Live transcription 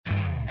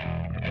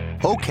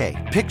Okay,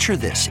 picture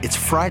this. It's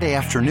Friday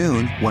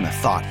afternoon when a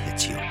thought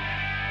hits you.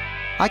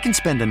 I can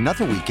spend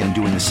another weekend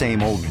doing the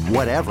same old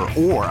whatever,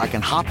 or I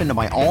can hop into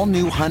my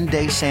all-new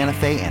Hyundai Santa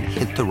Fe and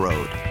hit the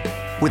road.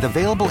 With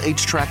available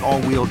H-Track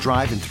all-wheel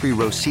drive and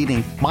 3-row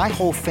seating, my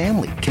whole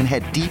family can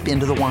head deep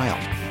into the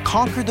wild.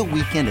 Conquer the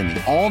weekend in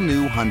the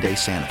all-new Hyundai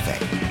Santa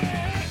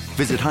Fe.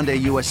 Visit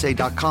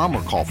HyundaiUSA.com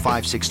or call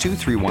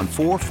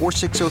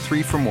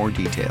 562-314-4603 for more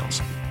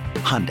details.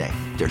 Hyundai,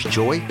 there's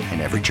joy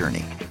in every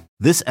journey.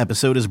 This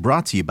episode is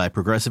brought to you by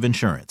Progressive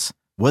Insurance.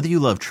 Whether you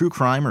love true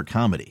crime or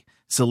comedy,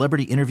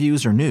 celebrity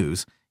interviews or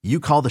news, you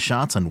call the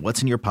shots on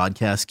what's in your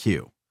podcast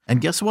queue. And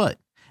guess what?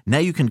 Now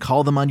you can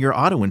call them on your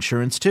auto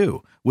insurance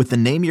too with the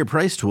Name Your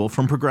Price tool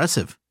from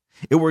Progressive.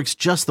 It works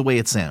just the way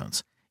it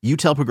sounds. You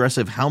tell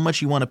Progressive how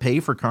much you want to pay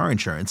for car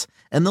insurance,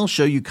 and they'll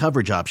show you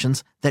coverage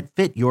options that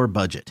fit your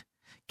budget.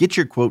 Get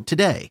your quote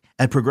today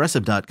at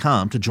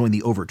Progressive.com to join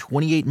the over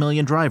 28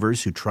 million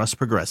drivers who trust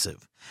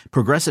Progressive.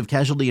 Progressive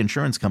Casualty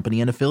Insurance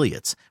Company and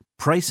Affiliates.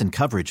 Price and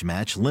coverage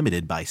match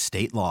limited by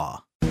state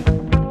law. Every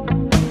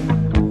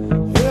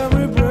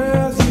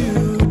breath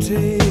you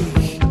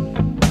take,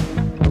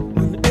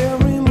 and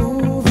every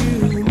move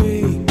you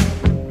make.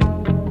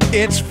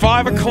 It's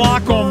 5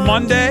 o'clock on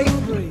Monday.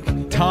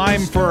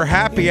 Time for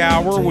Happy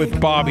Hour with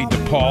Bobby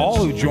DePaul,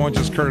 who joins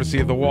us courtesy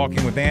of the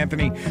Walking with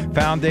Anthony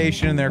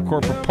Foundation and their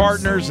corporate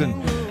partners. And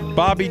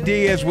Bobby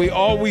D, as we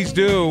always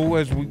do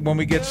when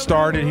we get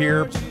started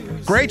here,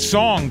 great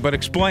song, but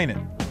explain it.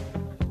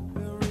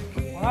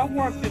 When I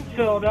worked in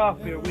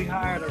Philadelphia, we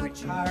hired a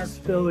retired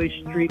Philly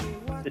street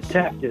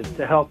detective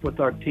to help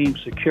with our team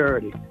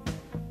security.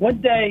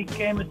 One day he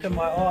came into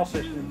my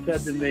office and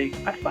said to me,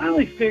 "I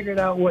finally figured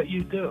out what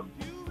you do."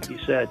 He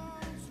said,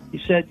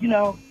 "You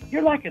know,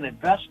 you're like an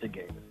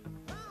investigator."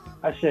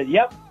 I said,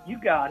 "Yep, you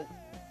got it.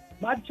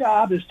 My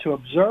job is to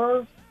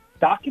observe,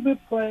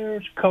 document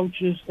players,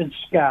 coaches, and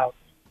scouts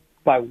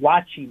by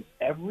watching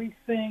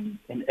everything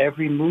and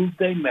every move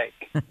they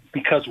make.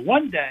 Because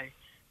one day,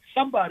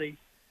 somebody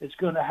is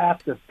going to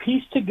have to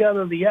piece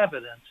together the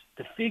evidence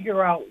to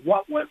figure out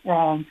what went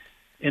wrong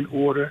in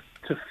order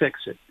to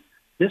fix it."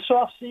 This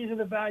off-season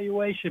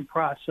evaluation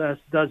process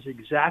does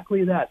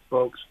exactly that,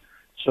 folks.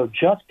 So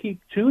just keep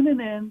tuning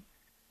in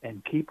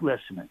and keep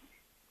listening.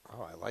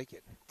 Oh, I like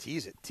it.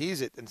 Tease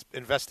it,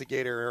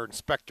 investigator or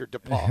Inspector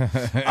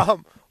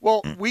DePaul.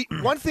 Well,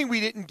 one thing we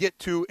didn't get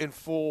to in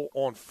full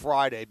on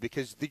Friday,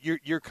 because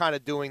you're kind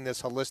of doing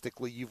this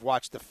holistically. You've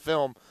watched the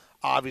film,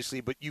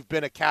 obviously, but you've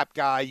been a cap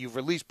guy. You've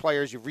released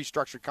players. You've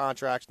restructured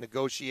contracts,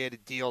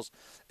 negotiated deals,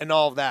 and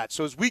all of that.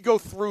 So as we go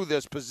through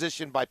this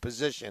position by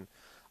position,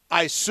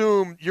 I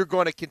assume you're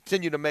going to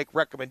continue to make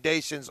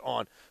recommendations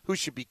on who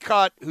should be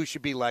cut, who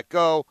should be let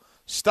go,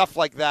 stuff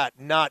like that,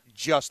 not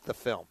just the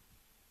film.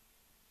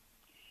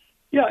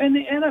 Yeah, in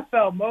the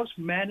NFL, most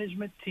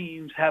management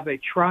teams have a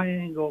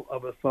triangle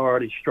of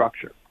authority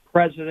structure.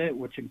 President,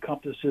 which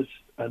encompasses,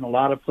 in a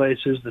lot of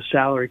places, the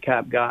salary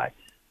cap guy,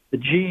 the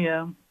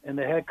GM, and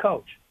the head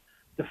coach.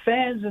 The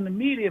fans and the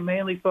media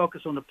mainly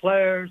focus on the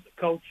players, the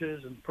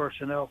coaches, and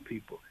personnel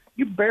people.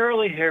 You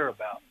barely hear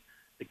about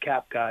the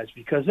cap guys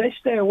because they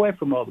stay away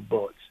from all the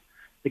bullets.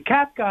 The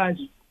cap guys,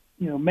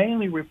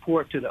 mainly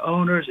report to the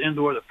owners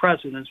and/or the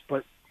presidents,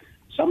 but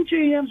some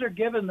GMs are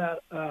given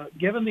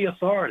the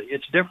authority.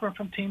 It's different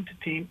from team to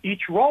team.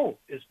 Each role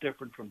is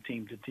different from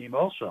team to team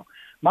also.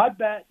 My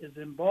bet is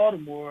in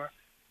Baltimore,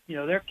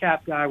 their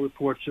cap guy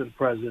reports to the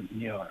president and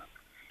the owner.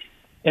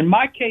 In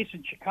my case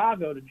in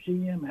Chicago, the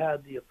GM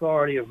had the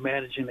authority of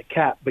managing the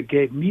cap, but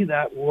gave me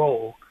that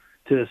role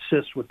to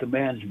assist with the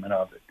management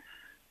of it.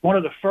 One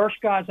of the first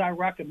guys I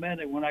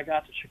recommended when I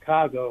got to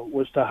Chicago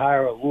was to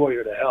hire a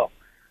lawyer to help.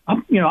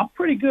 I'm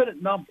pretty good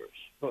at numbers.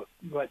 But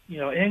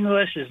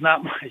English is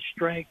not my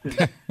strength,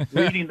 and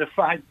reading the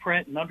fine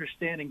print and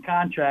understanding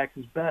contracts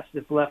is best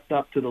if left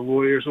up to the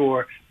lawyers,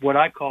 or what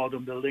I call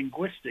them, the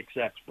linguistics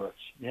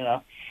experts.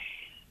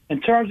 In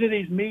terms of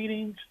these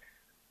meetings,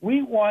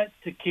 we want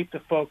to keep the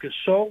focus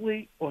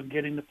solely on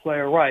getting the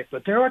player right.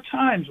 But there are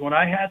times when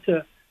I had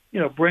to,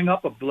 bring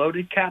up a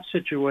bloated cap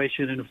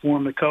situation and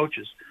inform the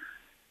coaches.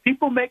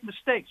 People make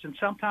mistakes, and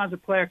sometimes a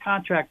player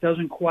contract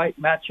doesn't quite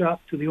match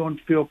up to the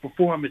on-field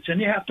performance,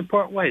 and you have to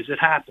part ways. It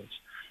happens.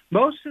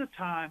 Most of the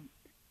time,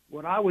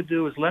 what I would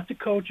do is let the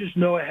coaches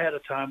know ahead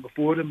of time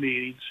before the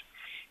meetings,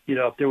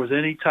 if there was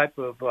any type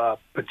of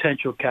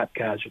potential cap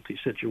casualty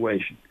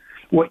situation.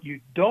 What you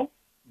don't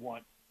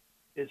want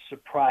is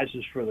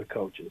surprises for the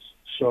coaches.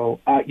 So,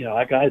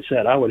 like I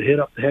said, I would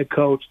hit up the head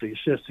coach, the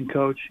assistant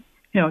coach,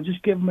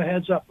 just give them a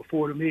heads up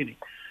before the meeting.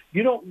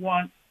 You don't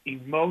want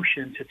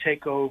emotion to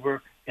take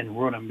over and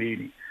run a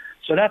meeting.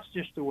 So that's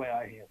just the way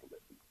I handle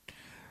it.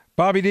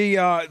 Bobby D,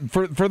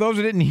 for those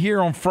who didn't hear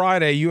on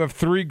Friday, you have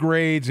 3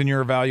 grades in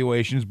your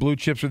evaluations. Blue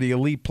chips are the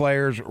elite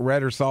players,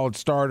 red are solid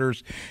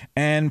starters,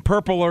 and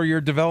purple are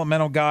your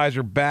developmental guys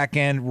or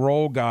back-end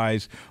role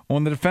guys.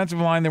 On the defensive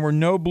line, there were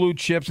no blue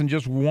chips and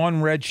just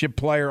 1 red chip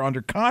player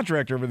under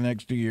contract over the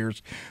next 2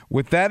 years.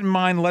 With that in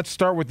mind, let's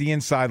start with the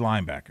inside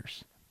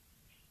linebackers.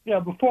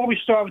 Before we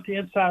start with the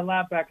inside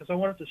linebackers, I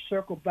wanted to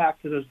circle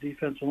back to those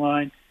defensive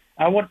line.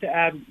 I wanted to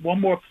add one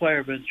more player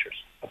of interest,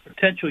 a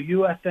potential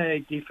UFA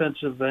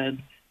defensive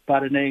end by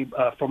the name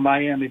from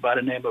Miami by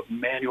the name of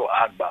Emmanuel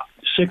Agba,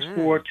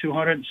 6'4",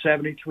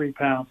 273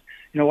 pounds.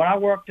 When I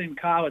worked in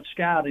college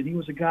scouting, he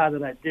was a guy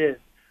that I did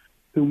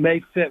who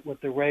may fit what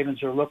the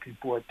Ravens are looking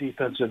for at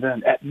defensive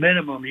end. At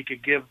minimum, he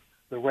could give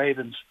the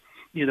Ravens,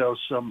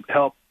 some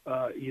help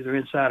either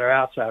inside or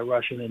outside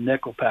rushing and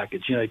nickel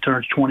package. He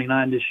turns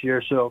 29 this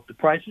year, so if the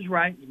price is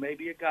right, he may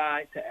be a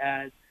guy to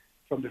add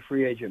from the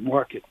free agent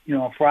market.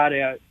 On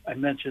Friday I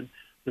mentioned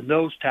the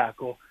nose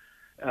tackle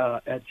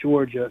at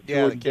Georgia,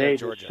 Jordan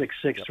Davis,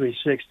 6'6",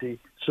 360.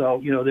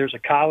 So, there's a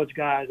college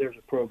guy, there's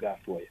a pro guy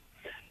for you.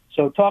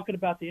 So talking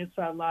about the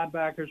inside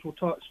linebackers, we'll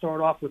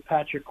start off with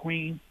Patrick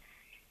Queen.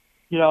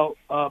 He's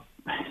the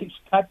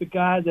type of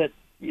guy that,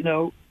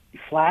 he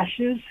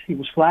flashes. He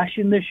was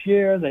flashing this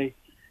year. They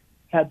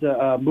had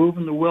to move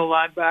him to will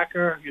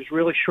linebacker. He was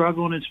really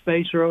struggling in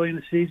space early in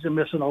the season,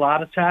 missing a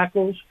lot of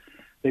tackles.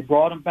 They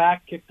brought him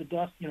back, kicked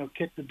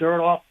the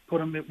dirt off, put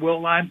him at will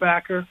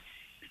linebacker,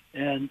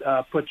 and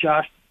put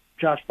Josh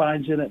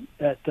Bynes in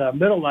at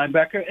middle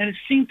linebacker, and it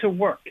seemed to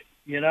work.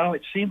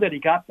 It seemed that he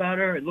got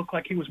better. It looked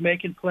like he was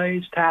making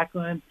plays,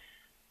 tackling,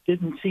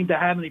 didn't seem to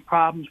have any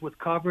problems with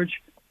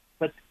coverage,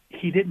 but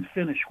he didn't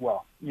finish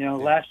well.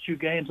 Last two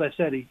games, I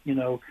said he,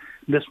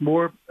 missed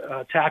more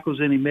tackles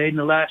than he made in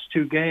the last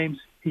two games.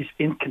 He's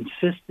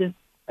inconsistent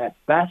at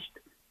best.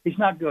 He's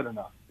not good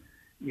enough.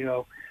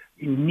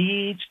 He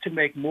needs to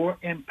make more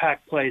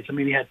impact plays. I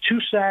mean, he had 2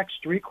 sacks,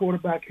 3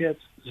 quarterback hits,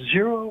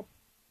 0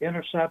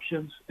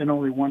 interceptions, and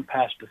only 1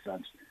 pass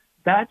defense.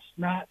 That's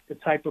not the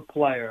type of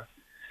player,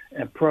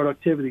 and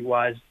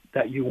productivity-wise,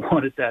 that you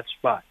want at that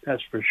spot.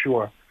 That's for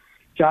sure.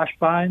 Josh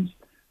Bynes,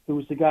 who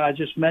was the guy I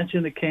just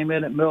mentioned that came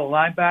in at middle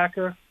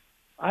linebacker,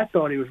 I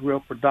thought he was real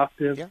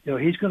productive. Yeah.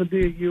 He's going to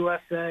be a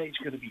UFA. He's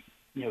going to be,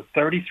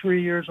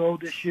 33 years old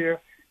this year.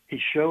 He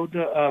showed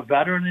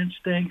veteran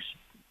instincts.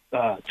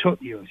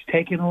 He's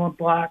taking on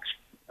blocks,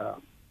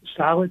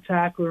 solid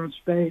tackler in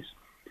space.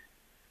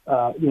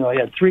 He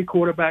had 3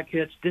 quarterback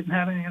hits, didn't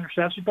have any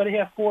interceptions, but he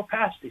had 4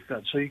 pass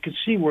defense. So you can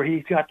see where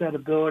he's got that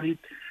ability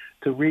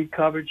to read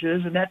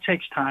coverages, and that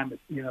takes time, but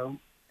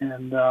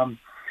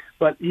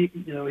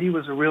he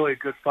was a really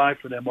good find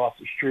for them off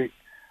the street.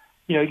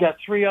 You got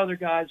 3 other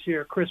guys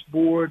here, Chris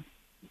Board,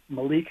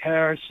 Malik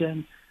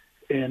Harrison,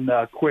 and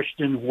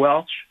Christian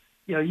Welch.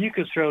 You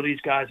could throw these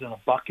guys in a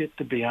bucket,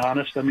 to be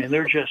honest. I mean,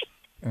 they're just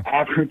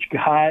average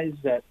guys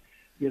that,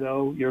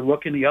 you're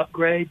looking to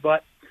upgrade.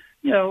 But,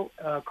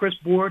 Chris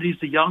Board, he's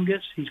the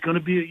youngest. He's going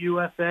to be a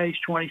UFA. He's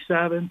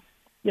 27.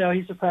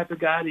 He's the type of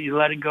guy that you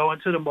let him go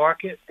into the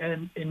market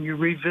and you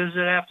revisit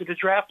after the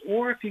draft.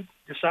 Or if he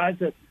decides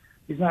that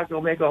he's not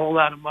going to make a whole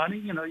lot of money,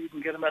 you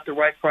can get him at the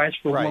right price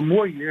for one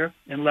more year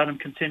and let him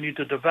continue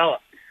to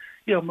develop.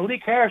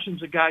 Malik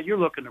Harrison's a guy you're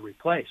looking to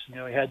replace. He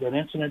had that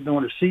incident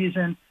during the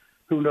season.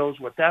 Who knows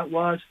what that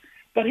was?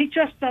 But he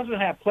just doesn't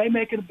have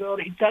playmaking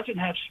ability. He doesn't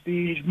have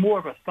speed. He's more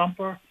of a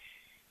thumper.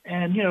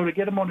 And, to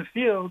get him on the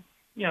field,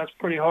 it's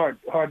pretty hard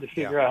to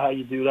figure out how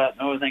you do that.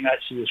 The only thing I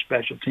see is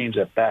special teams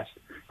at best.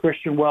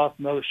 Christian Welch,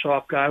 another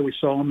soft guy. We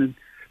saw him in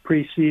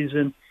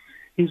preseason.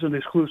 He's an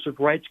exclusive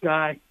rights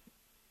guy.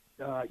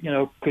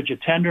 Could you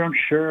tender him?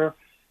 Sure.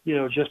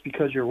 Just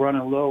because you're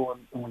running low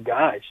on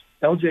guys.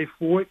 LJ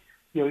Fort,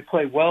 he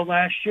played well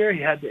last year.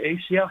 He had the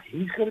ACL.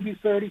 He's going to be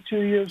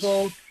 32 years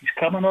old. He's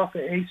coming off the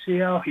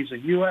ACL. He's a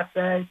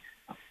UFA.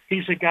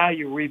 He's a guy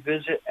you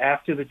revisit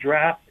after the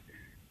draft.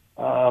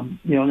 And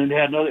then they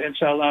had another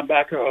inside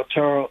linebacker,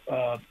 Otaro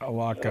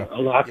Alaka.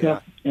 Yeah.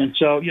 And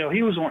so,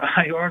 he was on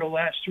IR the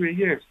last 3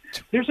 years.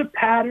 There's a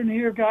pattern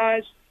here,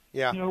 guys.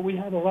 Yeah. We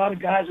have a lot of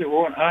guys that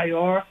were on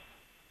IR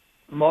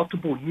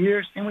multiple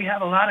years, and we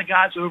have a lot of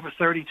guys over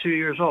 32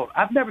 years old.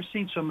 I've never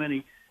seen so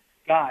many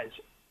guys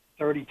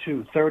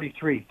 32,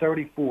 33,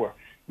 34.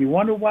 You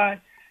wonder why?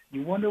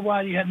 You wonder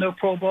why you had no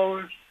Pro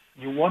Bowlers?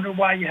 You wonder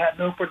why you had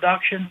no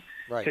production?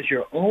 Right. Because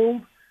you're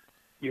old,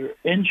 you're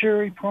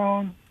injury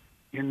prone.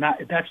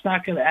 That's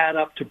not going to add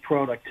up to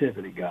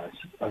productivity, guys.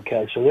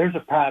 Okay, so there's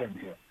a pattern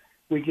here.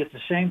 We get the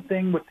same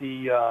thing with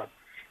the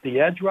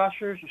edge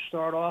rushers. You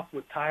start off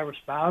with Tyrus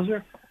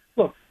Bowser.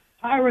 Look,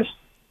 Tyrus,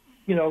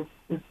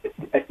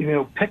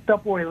 picked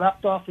up where he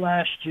left off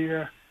last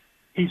year.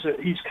 He's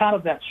kind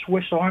of that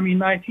Swiss Army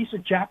knife. He's a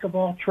jack of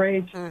all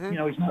trades.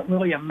 Mm-hmm. He's not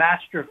really a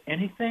master of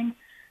anything,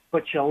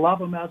 but you love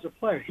him as a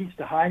player. He's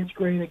the highest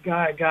graded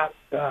guy I got,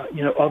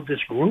 of this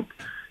group.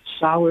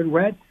 Solid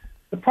red.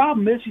 The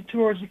problem is he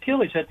tore his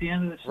Achilles at the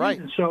end of the season.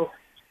 Right. So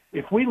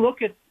if we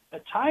look at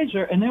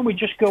Tizer and then we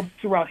just go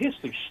throughout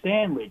history,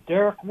 Stanley,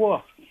 Derek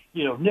Wolfe,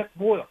 Nick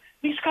Boyle,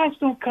 these guys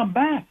don't come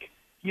back,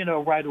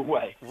 right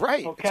away.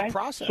 Right. Okay. It's a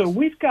process. So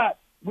we've got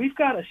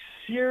a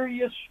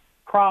serious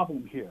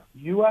problem here.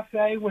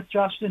 UFA with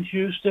Justin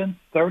Houston,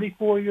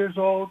 34 years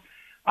old.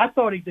 I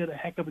thought he did a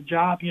heck of a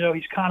job.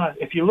 He's kind of,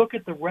 if you look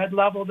at the red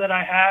level that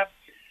I have,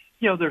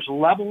 there's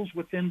levels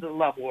within the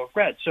level of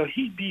red. So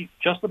he'd be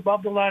just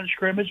above the line of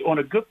scrimmage. On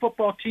a good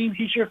football team,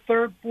 he's your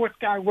third, fourth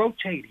guy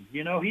rotating.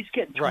 He's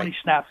getting 20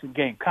 snaps a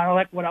game, kind of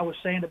like what I was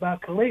saying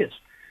about Calais.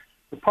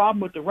 The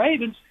problem with the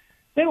Ravens,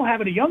 they don't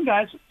have any young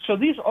guys, so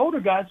these older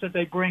guys that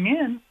they bring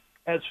in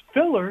as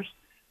fillers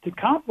to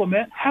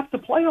complement have to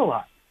play a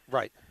lot.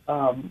 Right.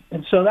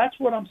 And so that's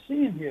what I'm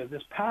seeing here,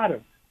 this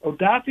pattern.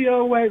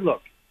 Odafe,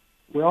 look,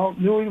 we all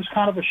knew he was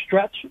kind of a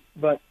stretch,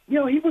 but,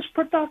 he was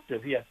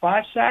productive. He had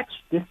 5 sacks,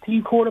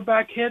 15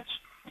 quarterback hits.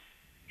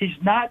 He's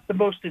not the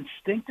most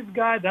instinctive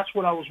guy. That's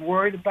what I was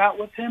worried about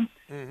with him.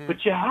 Mm-hmm.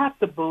 But you have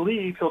to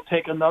believe he'll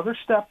take another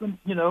step in,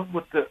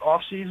 with the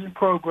off-season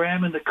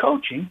program and the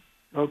coaching,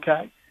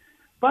 okay?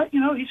 But,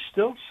 he's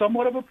still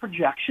somewhat of a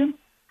projection,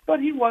 but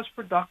he was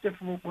productive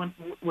when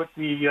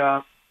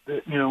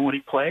he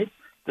played.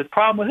 The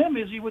problem with him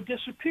is he would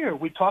disappear.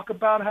 We talk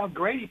about how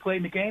great he played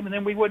in the game, and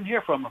then we wouldn't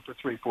hear from him for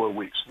 3-4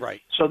 weeks. Right.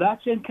 So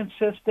that's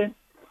inconsistent.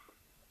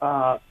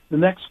 The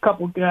next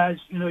couple guys,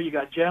 you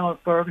got Jalen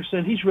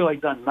Ferguson. He's really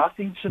done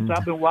nothing since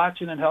I've been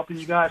watching and helping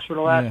you guys for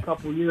the last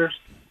couple of years.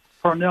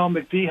 Pernell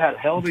McPhee had a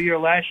hell of a year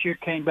last year,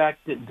 came back,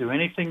 didn't do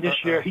anything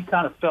this year. He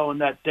kind of fell in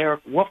that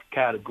Derek Wolfe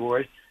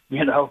category.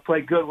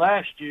 Played good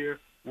last year.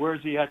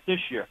 Where's he at this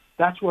year?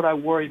 That's what I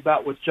worry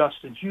about with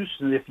Justin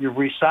Houston if you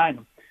re-sign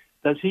him.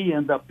 Does he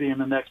end up being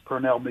the next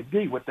Pernell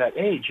McPhee with that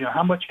age?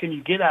 How much can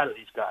you get out of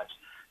these guys?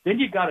 Then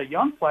you got a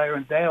young player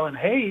in Dalen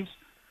Hayes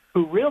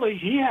who really,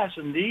 he has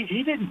a knee.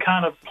 He didn't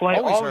kind of play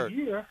all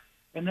year,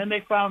 and then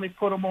they finally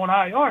put him on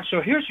IR.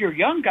 So here's your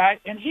young guy,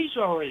 and he's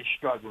already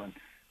struggling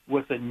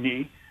with a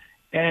knee.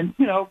 And,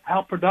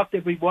 how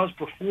productive he was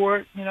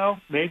before,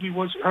 maybe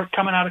was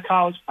coming out of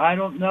college. I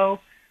don't know,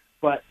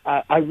 but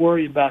I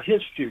worry about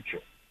his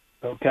future,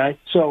 okay?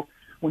 So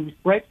when you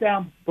break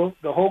down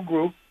the whole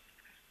group,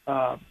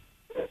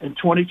 in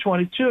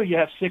 2022, you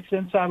have 6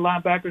 inside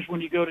linebackers when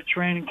you go to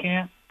training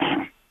camp.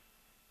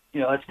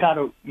 That's kind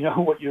of,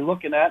 what you're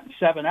looking at,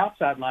 7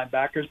 outside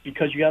linebackers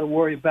because you got to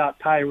worry about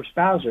Tyrus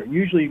Bowser.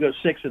 Usually you go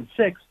 6 and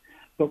 6,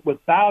 but with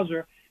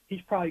Bowser,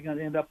 he's probably going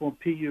to end up on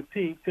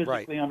PUP,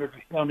 physically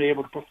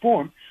unable to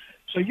perform.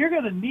 So you're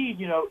going to need,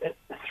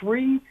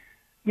 3,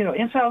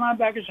 inside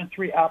linebackers and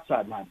 3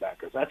 outside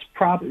linebackers. That's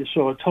probably,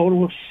 so a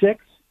total of 6,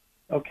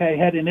 okay,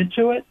 heading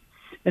into it.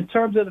 In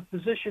terms of the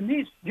position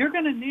needs, you're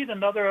going to need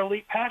another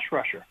elite pass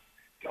rusher.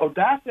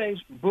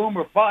 Odafe's boom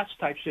or bust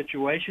type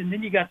situation.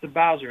 Then you got the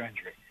Bowser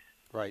injury.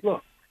 Right.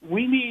 Look,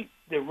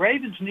 the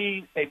Ravens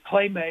need a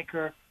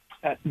playmaker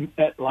at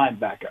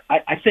linebacker.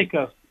 I think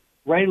of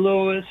Ray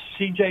Lewis,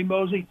 C.J.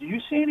 Mosley. Do you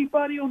see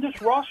anybody on this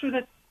roster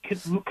that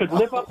could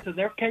live up to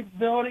their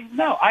capability?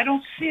 No, I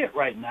don't see it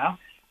right now.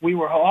 We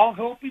were all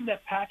hoping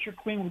that Patrick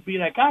Queen would be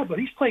that guy, but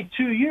he's played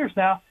 2 years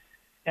now,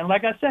 and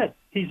like I said,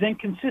 he's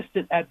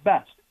inconsistent at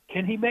best.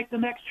 Can he make the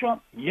next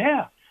jump?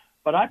 Yeah.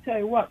 But I tell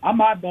you what, I'm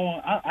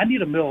eyeballing. I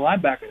need a middle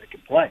linebacker that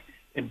can play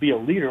and be a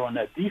leader on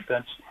that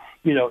defense,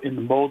 in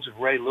the molds of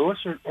Ray Lewis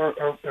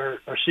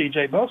or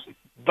C.J. Mosley.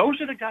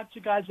 Those are the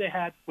guys they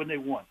had when they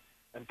won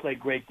and played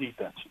great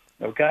defense,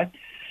 okay?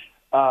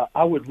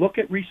 I would look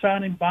at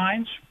re-signing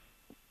Bynes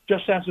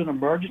just as an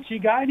emergency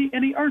guy,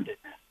 and he earned it.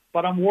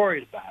 But I'm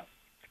worried about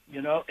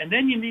it, And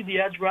then you need the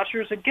edge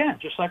rushers again,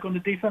 just like on the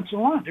defensive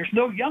line. There's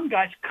no young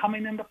guys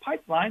coming in the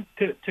pipeline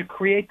to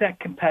create that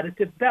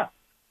competitive depth.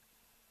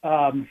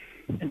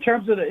 In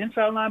terms of the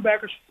inside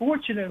linebackers,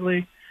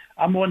 fortunately,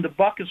 I'm on the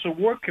Buckus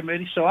Award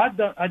Committee, so I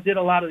did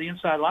a lot of the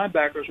inside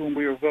linebackers when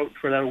we were voting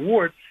for that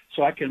award,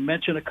 so I can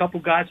mention a couple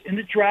guys in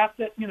the draft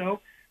that,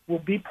 will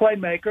be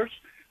playmakers.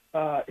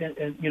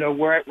 And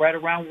right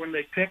around when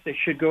they pick, they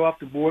should go off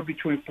the board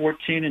between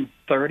 14 and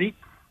 30.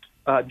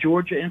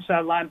 Georgia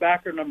inside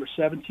linebacker, number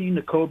 17,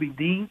 Nakobe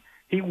Dean,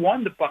 he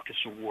won the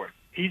Buckus Award.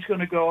 He's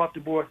going to go off the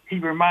board. He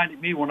reminded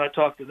me when I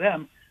talked to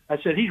them, I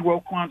said, he's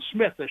Roquan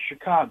Smith of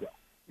Chicago.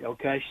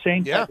 Okay,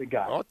 same type of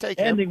guy. I'll take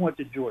and him. he went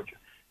to Georgia.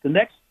 The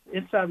next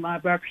inside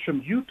linebacker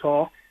from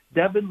Utah,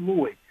 Devin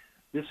Louis.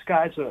 This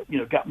guy's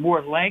got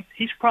more length.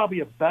 He's probably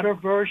a better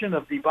version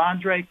of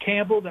Devondre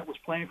Campbell that was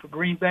playing for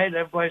Green Bay.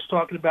 Everybody's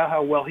talking about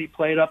how well he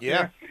played up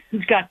there.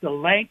 He's got the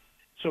length,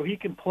 so he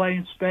can play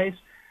in space.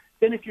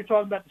 Then if you're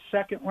talking about the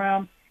second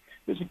round,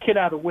 there's a kid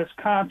out of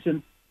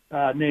Wisconsin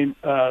named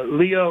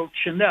Leo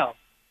Chanel,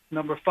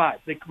 number 5.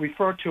 They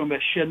refer to him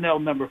as Chanel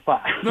number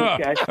 5.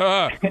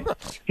 Okay?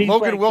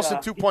 Logan Wilson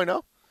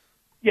 2.0?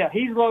 Yeah,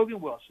 he's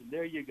Logan Wilson.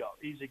 There you go.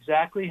 He's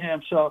exactly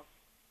him. So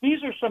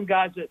these are some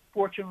guys that,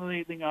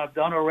 fortunately, I've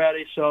done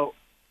already. So,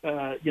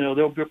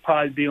 they'll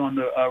probably be on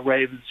the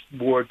Ravens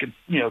board,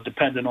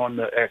 depending on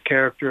the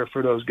character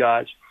for those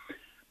guys.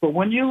 But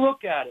when you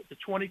look at it, the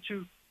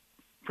 22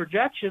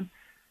 projection,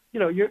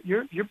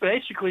 you're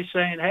basically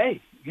saying,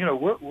 hey,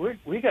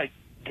 we got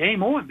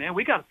game on, man.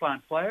 We got to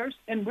find players.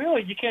 And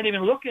really, you can't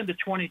even look into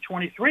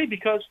 2023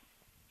 because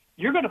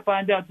you're going to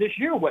find out this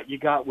year what you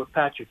got with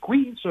Patrick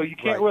Queen. So you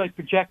can't really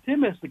project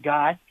him as the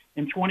guy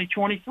in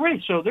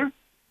 2023. So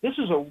this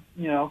is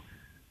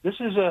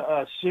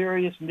a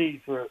serious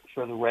need for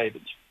the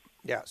Ravens.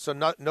 Yeah, so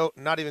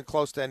not even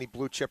close to any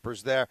blue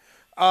chippers there.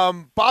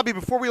 Bobby,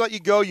 before we let you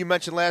go, you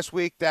mentioned last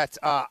week that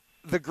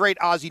the great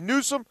Ozzie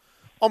Newsome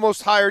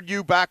almost hired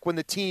you back when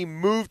the team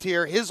moved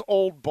here. His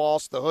old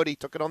boss, the Hoodie,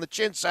 took it on the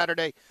chin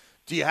Saturday.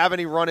 Do you have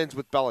any run-ins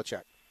with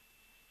Belichick?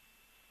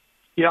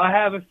 Yeah, I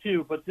have a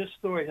few, but this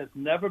story has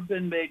never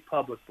been made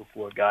public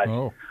before, guys.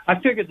 Oh. I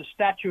figured the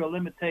statute of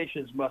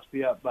limitations must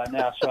be up by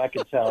now so I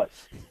can tell it.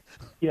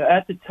 Yeah,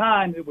 at the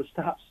time, it was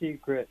top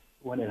secret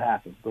when it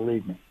happened,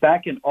 believe me.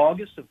 Back in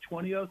August of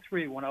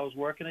 2003, when I was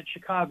working in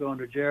Chicago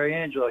under Jerry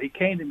Angelo, he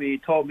came to me, he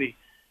told me,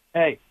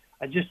 hey,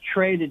 I just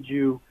traded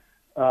you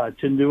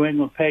to New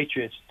England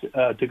Patriots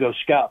to go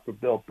scout for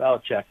Bill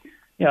Belichick.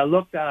 You know, I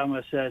looked at him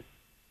and I said,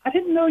 I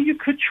didn't know you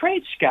could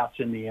trade scouts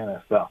in the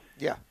NFL.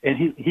 Yeah.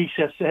 And he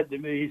just said to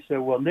me, he said,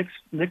 well, Nick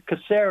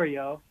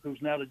Caserio,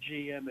 who's now the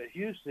GM at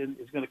Houston,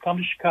 is going to come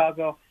to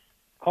Chicago,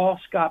 call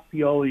Scott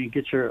Pioli and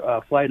get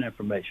your flight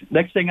information.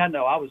 Next thing I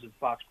know, I was in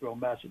Foxborough,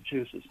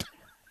 Massachusetts.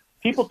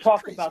 People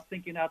talk about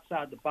thinking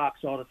outside the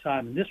box all the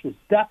time, and this was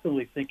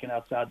definitely thinking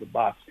outside the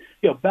box.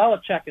 You know,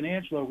 Belichick and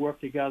Angelo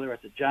worked together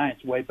at the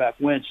Giants way back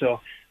when, so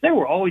they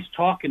were always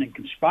talking and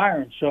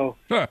conspiring. So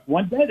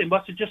one day they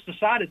must have just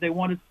decided they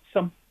wanted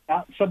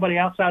somebody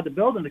outside the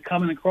building to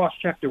come in and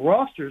cross-check the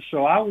rosters.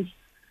 So I was,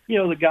 you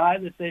know, the guy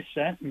that they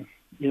sent, and,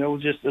 you know,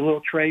 just a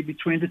little trade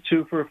between the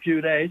two for a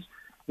few days.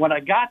 When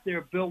I got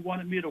there, Bill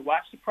wanted me to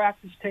watch the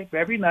practice tape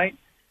every night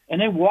and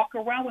then walk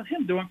around with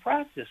him during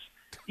practice,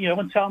 you know,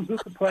 and tell him who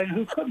could play and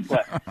who couldn't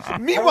play.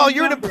 Meanwhile,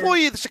 you're an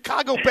employee of the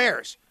Chicago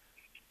Bears.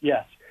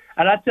 Yes.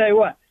 And I tell you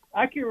what,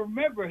 I can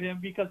remember him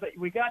because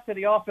we got to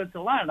the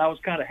offensive line, and I was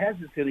kind of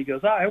hesitant. He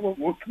goes, all right,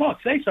 well, come on,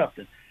 say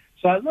something.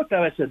 So I looked at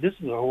him and I said, this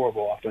is a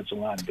horrible offensive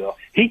line, Bill.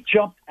 He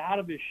jumped out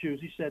of his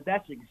shoes. He said,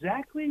 that's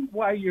exactly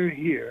why you're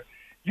here.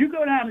 You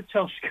go down and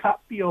tell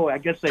Scott Pioli, I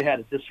guess they had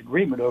a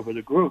disagreement over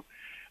the group,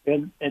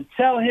 and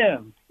tell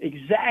him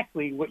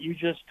exactly what you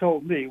just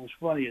told me. It was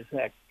funny as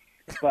heck.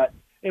 But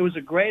it was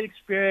a great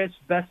experience,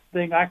 best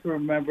thing I can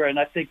remember. And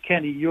I think,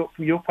 Kenny,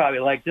 you'll probably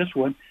like this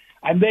one.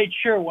 I made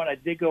sure when I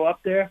did go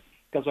up there,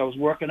 because I was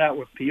working out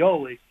with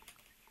Pioli,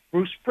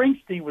 Bruce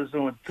Springsteen was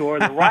on tour.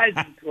 The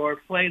Rising Tour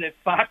played at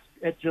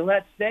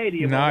Gillette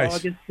Stadium on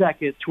August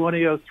 2nd,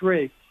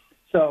 2003.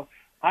 So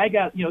I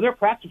got, you know, their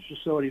practice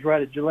facilities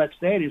right at Gillette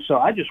Stadium. So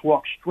I just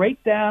walked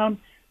straight down,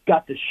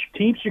 got the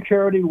team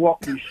security,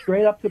 walked me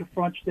straight up to the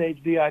front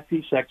stage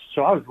VIP section.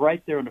 So I was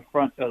right there in the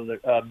front of the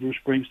Bruce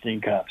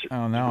Springsteen concert.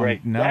 Oh, no.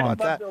 Great. No. That's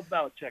my Bill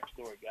Belichick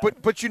story, guys.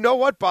 But you know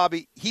what,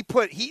 Bobby? He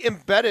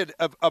embedded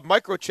a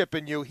microchip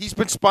in you. He's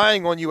been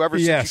spying on you ever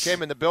since you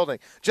came in the building.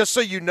 Just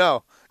so you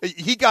know,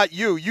 he got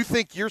you. You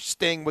think you're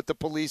staying with the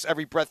police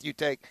every breath you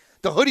take.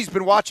 The Hoodie's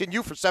been watching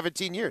you for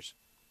 17 years.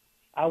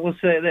 I will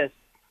say this.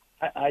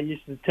 I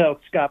used to tell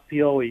Scott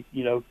Pioli,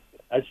 you know,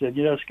 I said,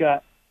 you know,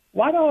 Scott,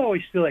 why do I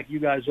always feel like you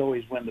guys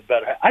always win the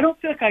better? I don't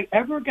feel like I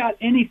ever got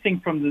anything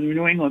from the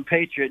New England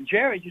Patriot.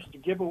 Jerry used to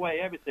give away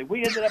everything.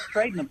 We ended up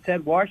trading him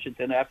Ted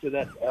Washington after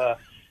that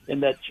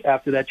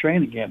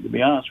training camp, to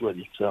be honest with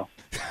you. So,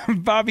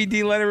 Bobby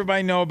D, let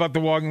everybody know about the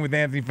Walking with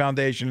Anthony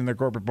Foundation and their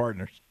corporate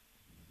partners.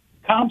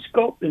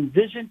 CommScope and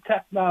Vision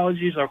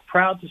Technologies are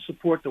proud to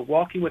support the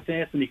Walking with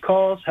Anthony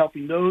cause,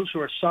 helping those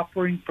who are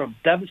suffering from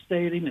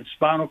devastating and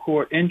spinal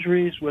cord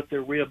injuries with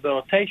their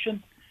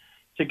rehabilitation.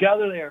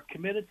 Together, they are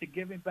committed to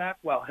giving back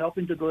while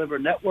helping to deliver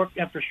network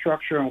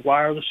infrastructure and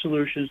wireless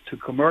solutions to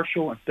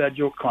commercial and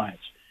federal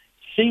clients.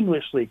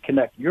 Seamlessly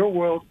connect your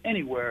world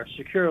anywhere,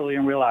 securely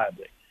and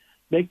reliably.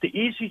 Make the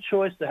easy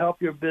choice to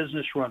help your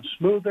business run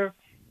smoother.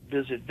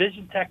 Visit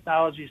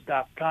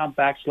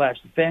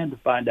visiontechnologies.com/thefan to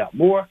find out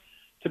more.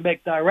 To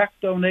make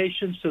direct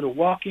donations to the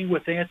Walking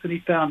with Anthony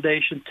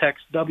Foundation,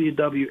 text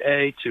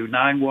WWA to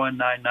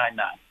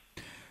 91999.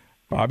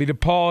 Bobby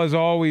DePaul, as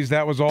always,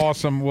 that was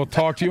awesome. We'll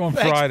talk to you on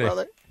Thanks, Friday.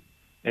 brother.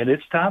 And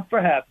it's time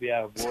for happy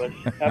hour, boys.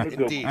 Have a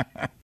good one.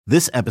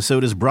 This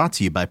episode is brought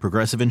to you by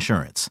Progressive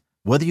Insurance.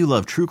 Whether you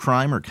love true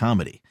crime or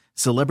comedy,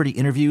 celebrity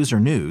interviews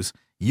or news,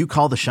 you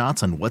call the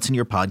shots on what's in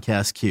your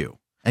podcast queue.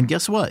 And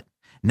guess what?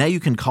 Now you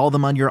can call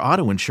them on your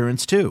auto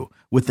insurance too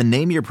with the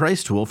Name Your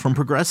Price tool from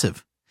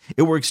Progressive.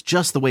 It works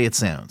just the way it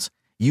sounds.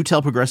 You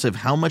tell Progressive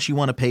how much you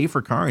want to pay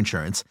for car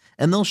insurance,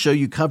 and they'll show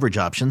you coverage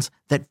options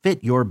that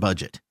fit your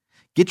budget.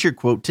 Get your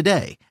quote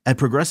today at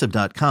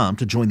Progressive.com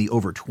to join the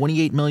over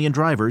 28 million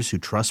drivers who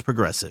trust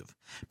Progressive.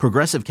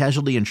 Progressive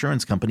Casualty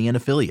Insurance Company and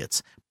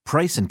Affiliates.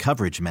 Price and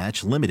coverage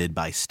match limited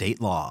by state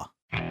law.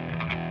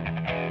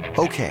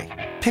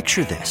 Okay,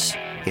 picture this.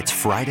 It's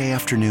Friday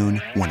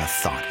afternoon when a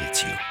thought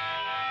hits you.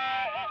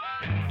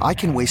 I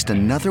can waste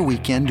another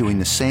weekend doing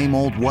the same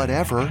old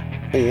whatever,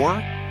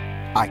 or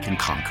I can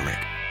conquer it.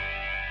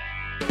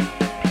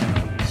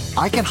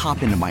 I can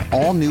hop into my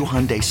all-new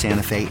Hyundai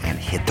Santa Fe and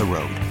hit the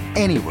road.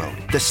 Any road.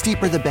 The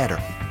steeper, the better.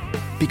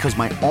 Because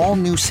my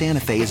all-new Santa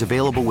Fe is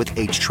available with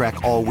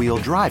H-Track all-wheel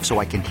drive, so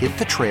I can hit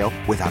the trail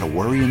without a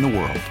worry in the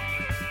world.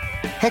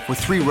 Heck, with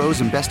 3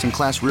 rows and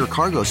best-in-class rear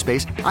cargo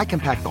space, I can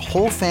pack the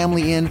whole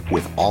family in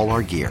with all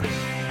our gear.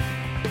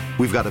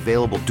 We've got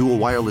available dual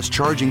wireless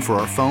charging for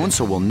our phones,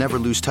 so we'll never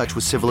lose touch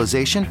with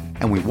civilization,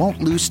 and we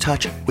won't lose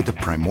touch with the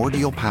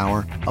primordial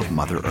power of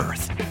Mother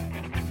Earth.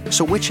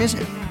 So which is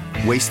it?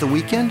 Waste the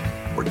weekend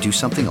or do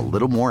something a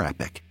little more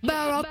epic?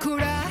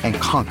 And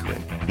conquer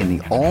it in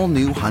the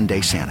all-new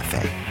Hyundai Santa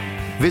Fe.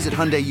 Visit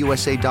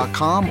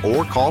HyundaiUSA.com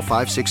or call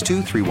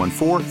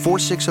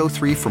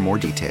 562-314-4603 for more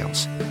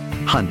details.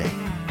 Hyundai,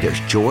 there's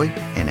joy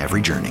in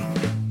every journey.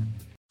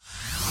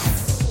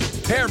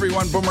 Hey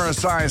everyone, Boomer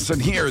Esiason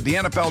here. The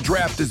NFL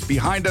Draft is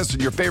behind us and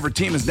your favorite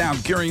team is now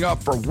gearing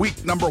up for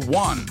week number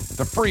 1.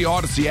 The free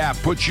Odyssey app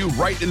puts you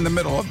right in the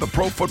middle of the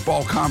pro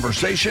football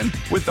conversation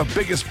with the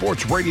biggest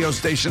sports radio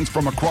stations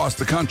from across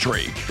the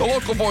country. The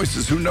local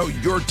voices who know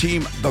your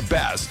team the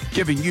best,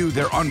 giving you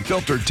their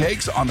unfiltered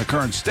takes on the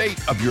current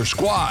state of your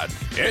squad.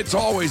 It's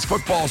always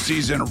football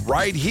season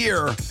right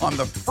here on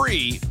the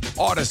free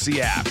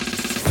Odyssey app.